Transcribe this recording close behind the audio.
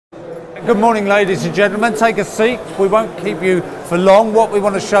Good morning, ladies and gentlemen. Take a seat. We won't keep you for long. What we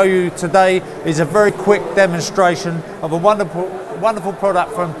want to show you today is a very quick demonstration of a wonderful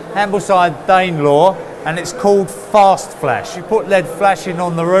product from Hambleside, Danelaw, and it's called Fast Flash. You put lead flashing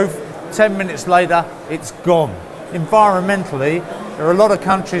on the roof, 10 minutes later, it's gone. Environmentally, there are a lot of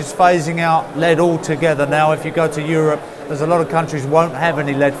countries phasing out lead altogether now. If you go to Europe, there's a lot of countries won't have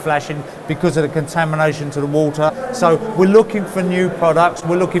any lead flashing because of the contamination to the water. So we're looking for new products,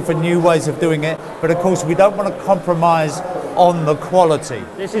 we're looking for new ways of doing it, but of course we don't want to compromise on the quality.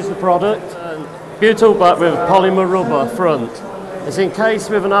 This is the product, butyl back with polymer rubber front. It's encased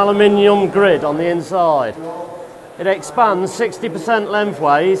with an aluminium grid on the inside. It expands 60%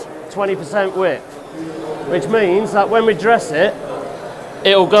 lengthways, 20% width, which means that when we dress it,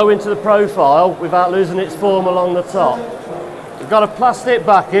 it'll go into the profile without losing its form along the top. You've got a plastic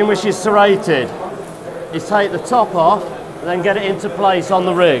backing which is serrated. You take the top off and then get it into place on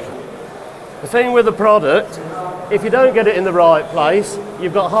the rig. The thing with the product, if you don't get it in the right place,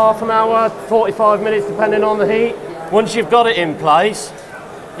 you've got half an hour, 45 minutes depending on the heat. Once you've got it in place,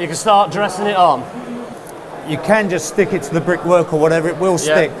 you can start dressing it on. You can just stick it to the brickwork or whatever, it will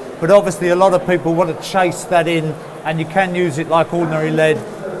stick. But obviously a lot of people want to chase that in, and you can use it like ordinary lead,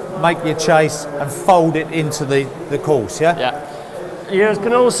 make your chase and fold it into the course, yeah? Yeah. You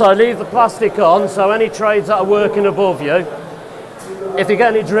can also leave the plastic on, so any trades that are working above you, if you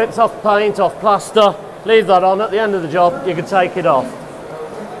get any drips off paint, off plaster, leave that on. At the end of the job, you can take it off.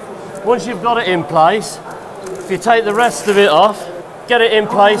 Once you've got it in place, if you take the rest of it off, get it in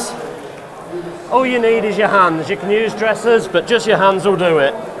place, all you need is your hands. You can use dressers, but just your hands will do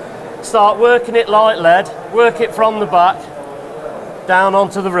it. Start working it like lead, work it from the back, down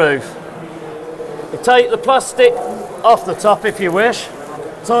onto the roof. You take the plastic off the top if you wish,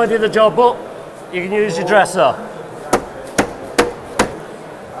 tidy the job up, you can use your dresser.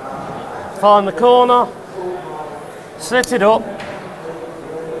 Find the corner, slit it up,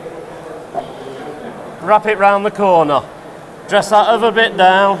 wrap it round the corner. Dress that other bit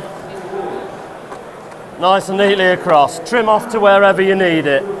down, nice and neatly across. Trim off to wherever you need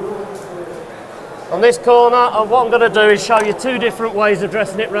it. On this corner, what I'm going to do is show you two different ways of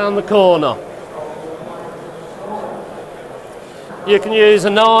dressing it round the corner. You can use a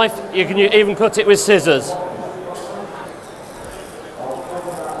knife, you can even cut it with scissors.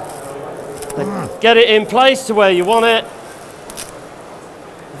 Get it in place to where you want it.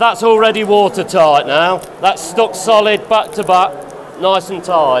 That's already watertight now. That's stuck solid back to back, nice and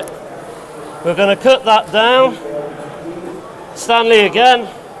tight. We're going to cut that down. Stanley again.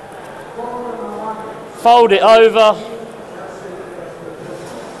 Fold it over.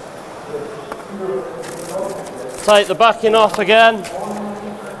 Take the backing off again.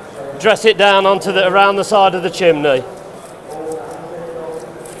 Dress it down onto around the side of the chimney.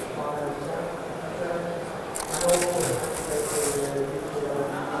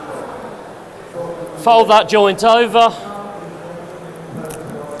 Fold that joint over.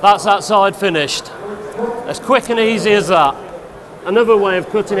 That's that side finished. As quick and easy as that. Another way of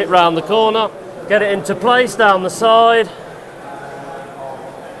cutting it round the corner. Get it into place down the side.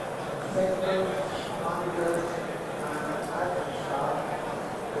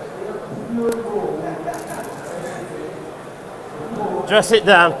 Dress it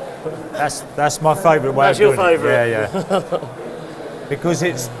down. That's my favourite way of doing it. That's your favourite? Yeah. Because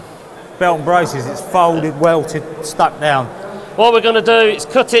it's belt and braces, it's folded, welted, stuck down. What we're going to do is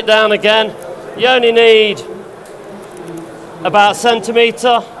cut it down again. You only need about a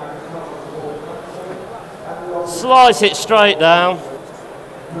centimetre. Slice it straight down.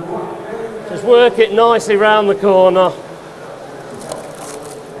 Just work it nicely round the corner.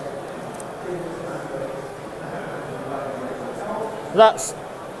 That's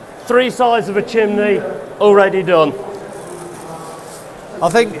 3 sides of a chimney already done. I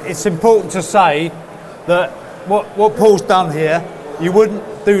think it's important to say that what Paul's done here, you wouldn't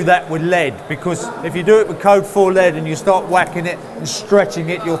do that with lead, because if you do it with code 4 lead and you start whacking it and stretching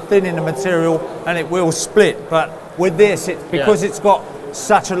it, you're thinning the material and it will split. But with this, because it's got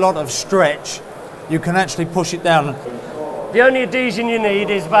such a lot of stretch, you can actually push it down. The only adhesion you need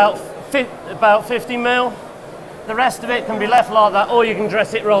is about 50 mil. The rest of it can be left like that, or you can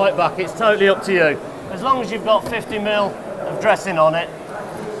dress it right back. It's totally up to you. As long as you've got 50 mil of dressing on it,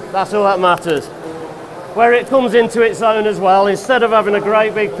 that's all that matters. Where it comes into its own as well, instead of having a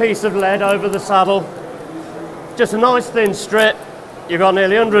great big piece of lead over the saddle, just a nice thin strip. You've got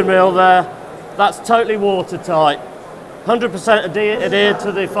nearly 100 mil there. That's totally watertight. 100% adhered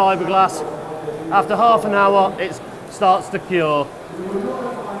to the fiberglass. After half an hour, it starts to cure.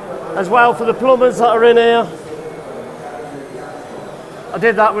 As well, for the plumbers that are in here, I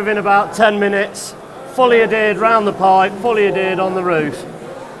did that within about 10 minutes. Fully adhered round the pipe, fully adhered on the roof.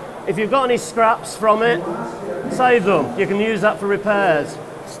 If you've got any scraps from it, save them. You can use that for repairs.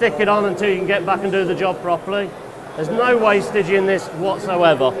 Stick it on until you can get back and do the job properly. There's no wastage in this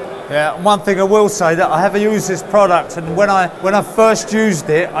whatsoever. Yeah, one thing I will say that I have used this product, and when I first used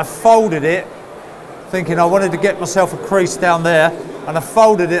it, I folded it, thinking I wanted to get myself a crease down there, and I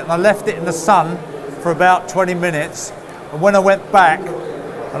folded it and I left it in the sun for about 20 minutes. And when I went back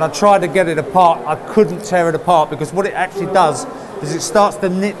and I tried to get it apart, I couldn't tear it apart, because what it actually does is it starts to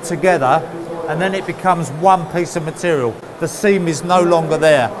knit together, and then it becomes one piece of material. The seam is no longer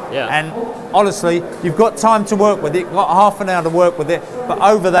there. Yeah. And honestly, you've got time to work with it, you've got half an hour to work with it, but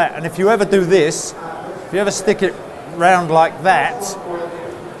over that, and if you ever do this, if you ever stick it round like that,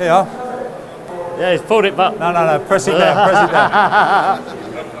 here. Yeah, he's pulled it back. No, press it down, press it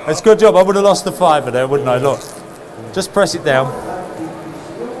down. It's a good job, I would have lost the fiver there, wouldn't I? Look, just press it down.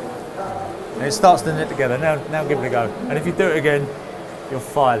 And it starts to knit together. Now give it a go. And if you do it again, you're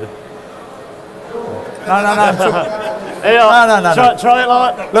fired. No. No. Try it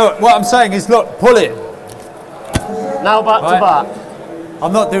like. Look, what I'm saying is, look, pull it. Now back to back.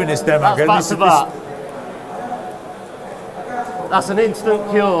 I'm not doing this demo again. Back to back. That's an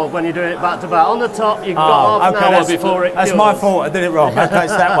instant cure when you're doing it back to back. On the top, you've got half an hour before it cures. That's my fault, I did it wrong. Okay,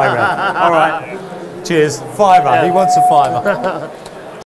 it's that way round. All right. Cheers. Fiver. Yeah. He wants a fiver.